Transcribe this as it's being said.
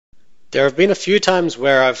There have been a few times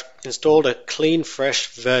where I've installed a clean, fresh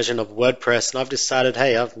version of WordPress and I've decided,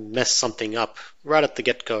 hey, I've messed something up right at the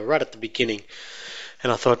get-go, right at the beginning.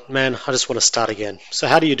 And I thought, man, I just want to start again. So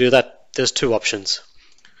how do you do that? There's two options.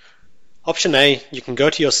 Option A, you can go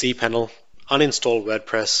to your cPanel, uninstall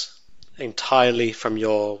WordPress entirely from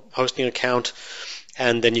your hosting account,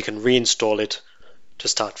 and then you can reinstall it to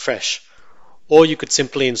start fresh. Or you could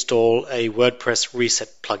simply install a WordPress reset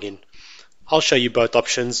plugin. I'll show you both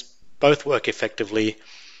options. Both work effectively.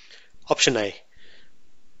 Option A,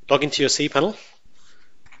 log into your cPanel,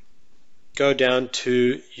 go down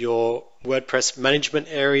to your WordPress management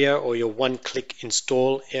area or your one-click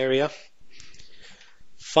install area.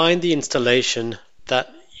 Find the installation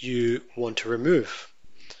that you want to remove.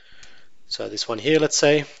 So this one here, let's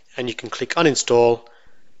say, and you can click uninstall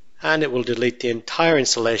and it will delete the entire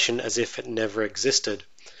installation as if it never existed.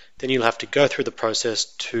 Then you'll have to go through the process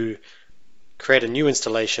to create a new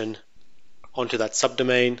installation onto that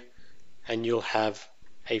subdomain, and you'll have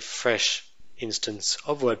a fresh instance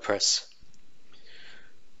of WordPress.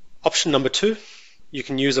 Option number 2, you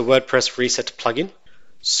can use a WordPress reset plugin.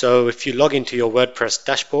 So if you log into your WordPress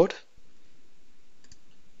dashboard,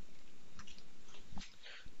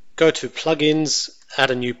 go to plugins,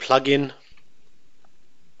 add a new plugin.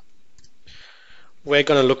 We're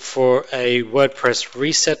going to look for a WordPress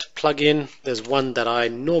reset plugin. There's one that I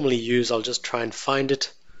normally use. I'll just try and find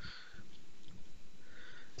it.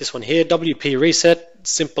 This one here, WP Reset,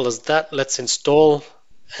 simple as that. Let's install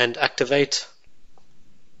and activate.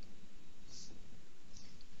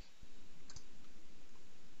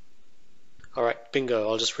 Alright, bingo.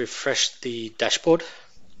 I'll just refresh the dashboard.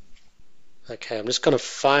 Okay, I'm just going to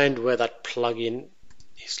find where that plugin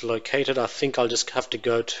is located. I think I'll just have to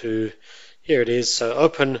go to, here it is. So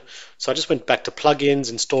open, so I just went back to plugins,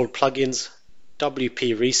 installed plugins,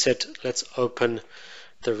 WP Reset. Let's open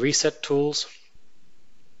the reset tools.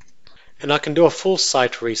 And I can do a full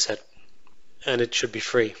site reset and it should be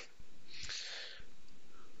free.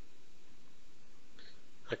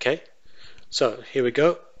 Okay, so here we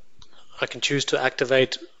go. I can choose to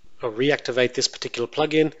activate or reactivate this particular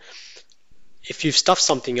plugin. If you've stuffed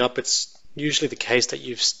something up, it's usually the case that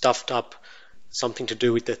you've stuffed up something to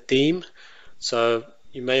do with the theme. So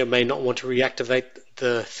you may or may not want to reactivate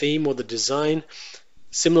the theme or the design.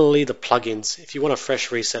 Similarly, the plugins. If you want a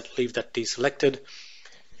fresh reset, leave that deselected.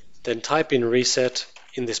 Then type in reset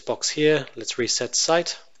in this box here. Let's reset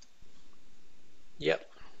site. Yep.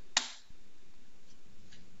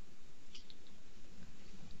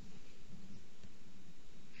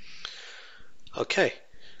 Okay,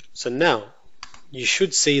 so now you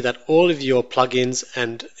should see that all of your plugins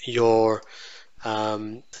and your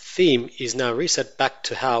theme is now reset back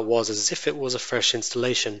to how it was, as if it was a fresh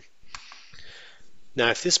installation.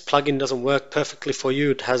 Now if this plugin doesn't work perfectly for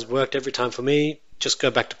you, it has worked every time for me, just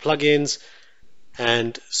go back to plugins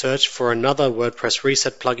and search for another WordPress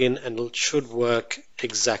reset plugin and it should work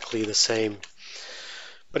exactly the same.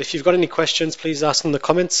 But if you've got any questions, please ask in the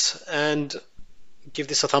comments and give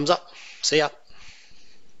this a thumbs up. See ya.